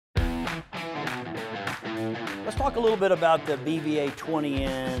Let's talk a little bit about the BVA 20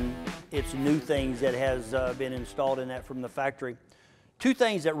 and its new things that has been installed in that from the factory. Two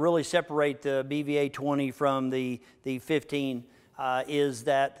things that really separate the BVA 20 from the 15 is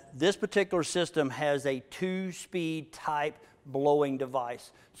that this particular system has a 2-speed type blowing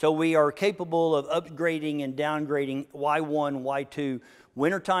device. So we are capable of upgrading and downgrading Y1, Y2,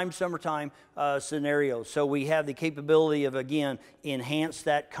 wintertime, summertime scenarios. So we have the capability of, again, enhance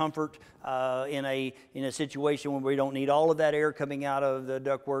that comfort in a situation where we don't need all of that air coming out of the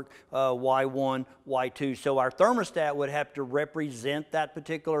ductwork, Y1, Y2. So our thermostat would have to represent that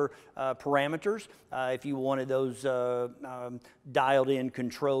particular parameters if you wanted those dialed in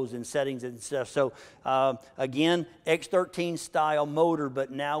controls and settings and stuff. So again, X13 style motor,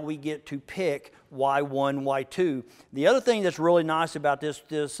 but now we get to pick Y1, Y2. The other thing that's really nice about this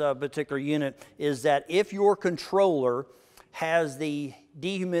particular unit is that if your controller has the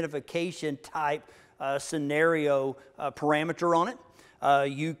dehumidification type scenario parameter on it,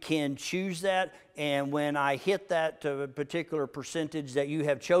 you can choose that, and when I hit that particular percentage that you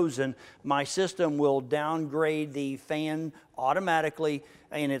have chosen, my system will downgrade the fan automatically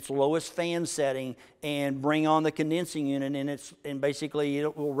in its lowest fan setting and bring on the condensing unit, and basically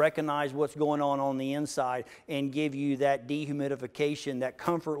it will recognize what's going on the inside and give you that dehumidification, that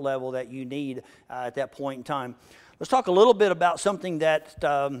comfort level that you need at that point in time. Let's talk a little bit about something that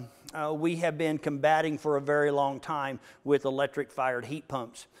we have been combating for a very long time with electric-fired heat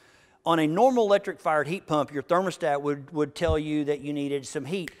pumps. On a normal electric-fired heat pump, your thermostat would tell you that you needed some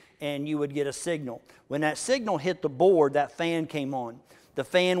heat, and you would get a signal. When that signal hit the board, that fan came on. The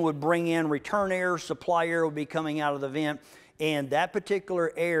fan would bring in return air, supply air would be coming out of the vent, and that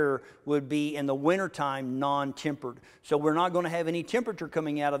particular air would be in the wintertime non-tempered. So we're not going to have any temperature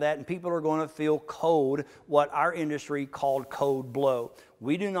coming out of that, and people are going to feel cold, what our industry called cold blow.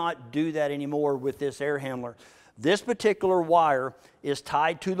 We do not do that anymore with this air handler. This particular wire is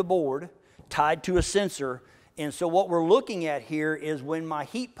tied to the board, tied to a sensor, and so what we're looking at here is when my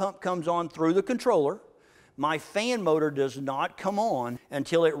heat pump comes on through the controller, my fan motor does not come on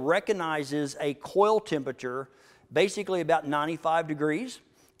until it recognizes a coil temperature, basically about 95 degrees.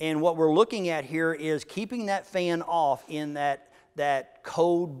 And what we're looking at here is keeping that fan off in that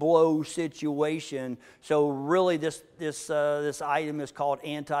cold blow situation. So really this item is called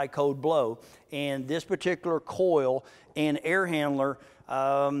anti-cold blow. And this particular coil and air handler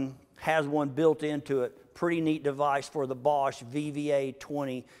has one built into it. Pretty neat device for the Bosch VVA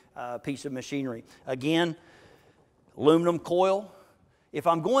 20 piece of machinery. Again, aluminum coil. If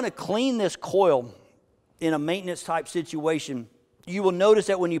I'm going to clean this coil in a maintenance type situation, you will notice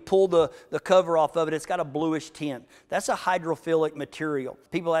that when you pull the cover off of it, it's got a bluish tint. That's a hydrophilic material.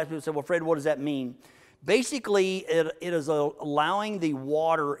 People ask me, say, well, Fred, what does that mean? Basically, it is allowing the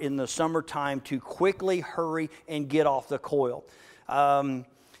water in the summertime to quickly hurry and get off the coil. Let's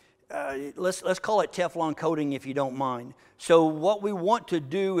call it Teflon coating if you don't mind. So what we want to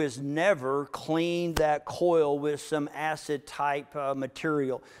do is never clean that coil with some acid type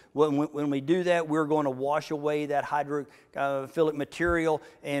material. When we do that, we're going to wash away that hydrophilic material,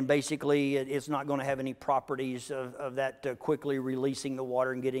 and basically it's not going to have any properties of that quickly releasing the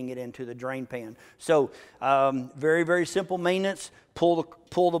water and getting it into the drain pan. So very, very simple maintenance.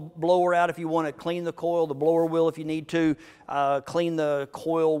 Pull the blower out if you want to clean the coil. The blower will if you need to. Clean the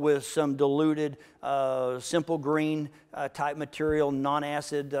coil with some diluted simple green type material,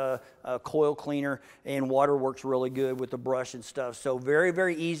 non-acid coil cleaner, and water works really good with the brush and stuff. So very,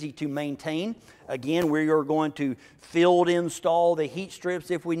 very easy to maintain. Again, we are going to field install the heat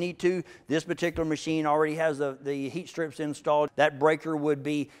strips if we need to. This particular machine already has the heat strips installed. That breaker would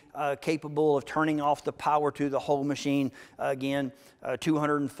be capable of turning off the power to the whole machine. Again,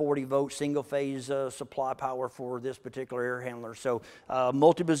 240 volt single phase supply power for this particular air handler. So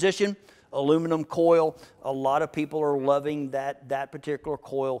multi-position, aluminum coil. A lot of people are loving that particular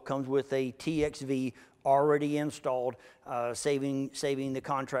coil. Comes with a TXV already installed, saving the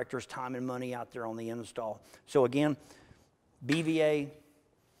contractors time and money out there on the install. So again, BVA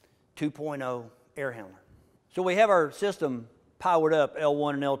 2.0 air handler. So we have our system powered up,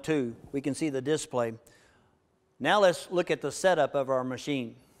 L1 and L2. We can see the display. Now let's look at the setup of our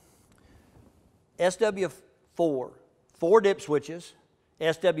machine. SW4, 4 dip switches,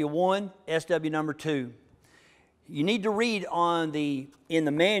 SW1, SW number 2. You need to read in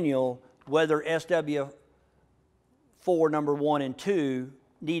the manual whether SW4 number 1 and 2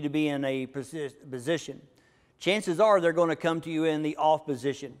 need to be in a position. Chances are they're going to come to you in the off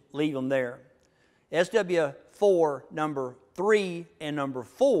position. Leave them there. SW4 number 3 and number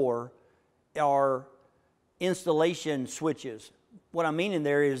 4 are installation switches. What I mean in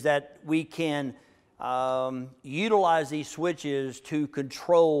there is that we can utilize these switches to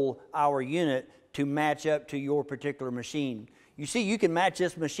control our unit to match up to your particular machine. You see, you can match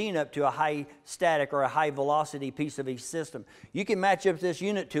this machine up to a high static or a high velocity piece of a system. You can match up this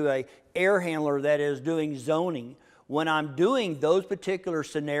unit to a air handler that is doing zoning. When I'm doing those particular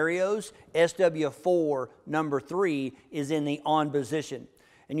scenarios, SW4 number 3 is in the on position.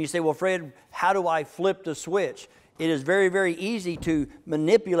 And you say, well, Fred, how do I flip the switch? It is very, very easy to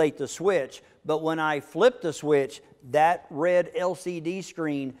manipulate the switch, but when I flip the switch, that red LCD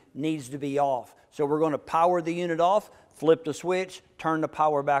screen needs to be off. So we're going to power the unit off, flip the switch, turn the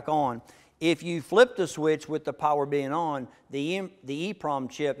power back on. If you flip the switch with the power being on, the EEPROM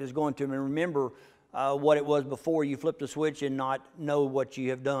chip is going to remember what it was before you flipped the switch and not know what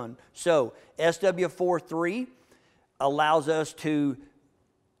you have done. So SW43 allows us to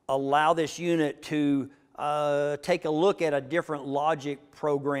allow this unit to take a look at a different logic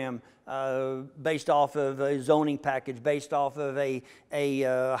program based off of a zoning package, based off of a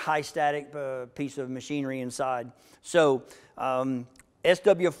high static piece of machinery inside. So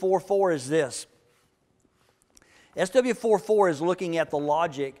SW44 is this. SW44 is looking at the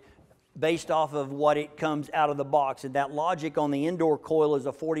logic based off of what it comes out of the box. And that logic on the indoor coil is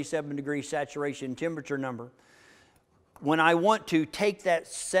a 47-degree saturation temperature number. When I want to take that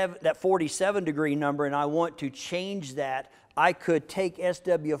 47-degree number and I want to change that, I could take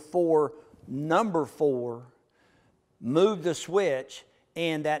SW4 number 4, move the switch,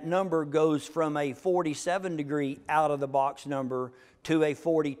 and that number goes from a 47-degree out-of-the-box number to a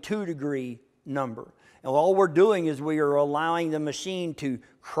 42-degree number. And all we're doing is we are allowing the machine to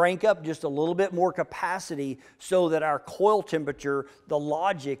crank up just a little bit more capacity so that our coil temperature, the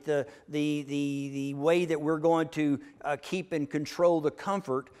logic, the way that we're going to keep and control the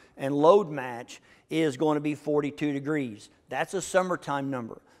comfort and load match is going to be 42 degrees. That's a summertime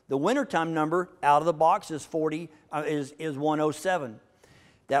number. The wintertime number out of the box is 107.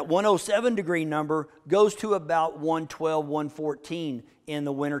 That 107 degree number goes to about 112, 114 in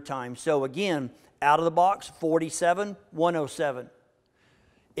the wintertime. So again, out of the box, 47, 107.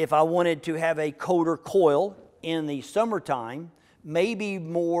 If I wanted to have a colder coil in the summertime, maybe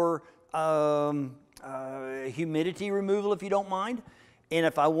more humidity removal if you don't mind. And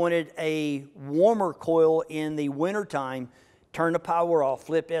if I wanted a warmer coil in the wintertime, turn the power off,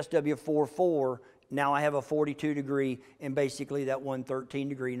 flip SW44, now I have a 42 degree and basically that 113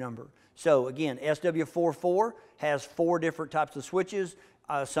 degree number. So again, SW44 has 4 different types of switches.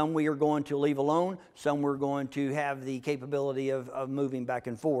 Some we are going to leave alone. Some we're going to have the capability of moving back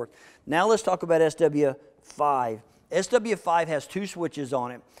and forth. Now let's talk about SW5. SW5 has 2 switches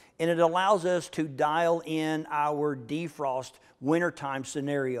on it, and it allows us to dial in our defrost wintertime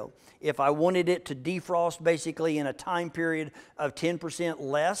scenario. If I wanted it to defrost basically in a time period of 10%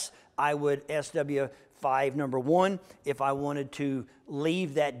 less, I would SW5 number 1. If I wanted to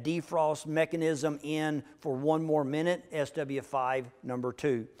leave that defrost mechanism in for 1 more minute, SW5 number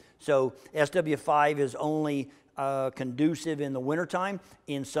 2. So SW5 is only conducive in the wintertime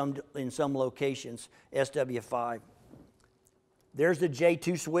in some locations, SW5. There's the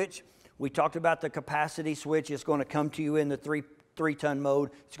J2 switch. We talked about the capacity switch. It's going to come to you in the 3-ton mode.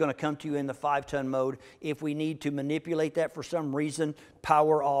 It's going to come to you in the 5-ton mode. If we need to manipulate that for some reason,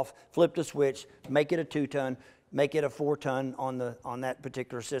 power off, flip the switch, make it a 2-ton, make it a 4-ton on that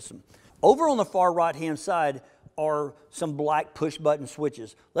particular system. Over on the far right-hand side are some black push-button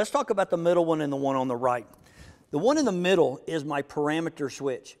switches. Let's talk about the middle one and the one on the right. The one in the middle is my parameter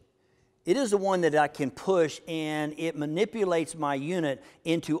switch. It is the one that I can push, and it manipulates my unit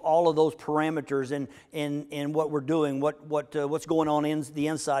into all of those parameters and what we're doing, what's going on in the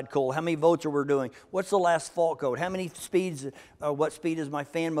inside coil, how many volts are we doing, what's the last fault code, how many speeds, what speed is my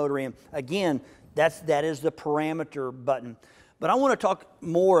fan motor in. Again, that is the parameter button. But I want to talk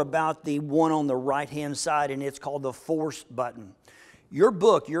more about the one on the right-hand side, and it's called the force button. Your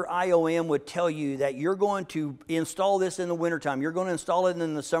book, your IOM would tell you that you're going to install this in the wintertime. You're going to install it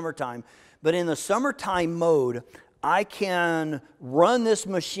in the summertime. But in the summertime mode, I can run this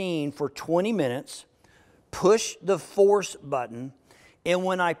machine for 20 minutes, push the force button, and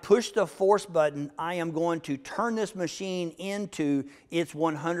when I push the force button, I am going to turn this machine into its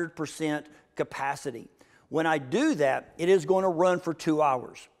 100% capacity. When I do that, it is going to run for 2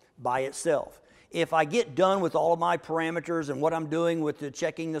 hours by itself. If I get done with all of my parameters and what I'm doing with the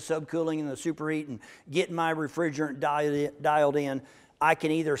checking the subcooling and the superheat and getting my refrigerant dialed in, I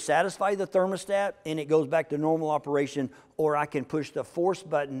can either satisfy the thermostat and it goes back to normal operation, or I can push the force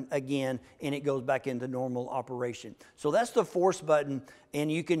button again and it goes back into normal operation. So that's the force button,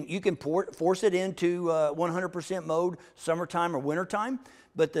 and you can force it into 100% mode, summertime or wintertime.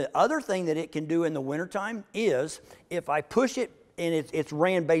 But the other thing that it can do in the wintertime is if I push it, and it's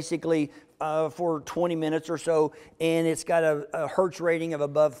ran basically for 20 minutes or so, and it's got a hertz rating of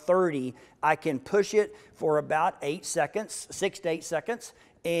above 30, I can push it for about 8 seconds, 6 to 8 seconds,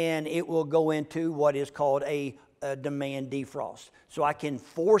 and it will go into what is called a demand defrost. So I can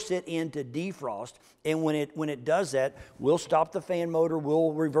force it into defrost, and when it does that, we'll stop the fan motor,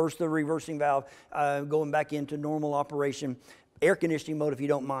 we'll reverse the reversing valve, going back into normal operation. Air conditioning mode, if you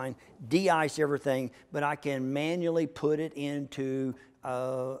don't mind, de-ice everything, but I can manually put it into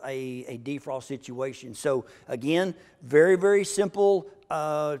a defrost situation. So again, very, very simple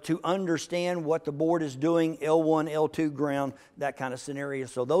to understand what the board is doing, L1, L2 ground, that kind of scenario.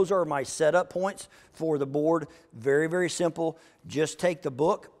 So those are my setup points for the board. Very, very simple. Just take the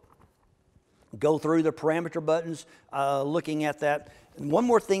book, go through the parameter buttons, looking at that. And one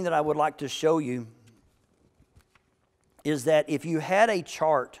more thing that I would like to show you is that if you had a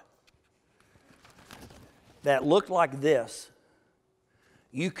chart that looked like this,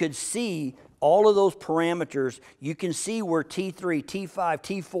 you could see all of those parameters. You can see where T3, T5,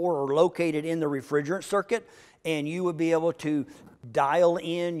 T4 are located in the refrigerant circuit, and you would be able to dial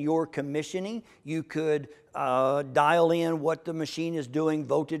in your commissioning. You could dial in what the machine is doing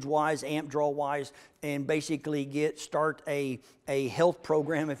voltage-wise, amp draw-wise, and basically start a health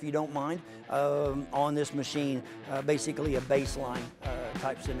program, if you don't mind, on this machine, basically a baseline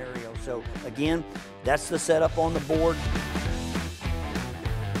type scenario. So again, that's the setup on the board.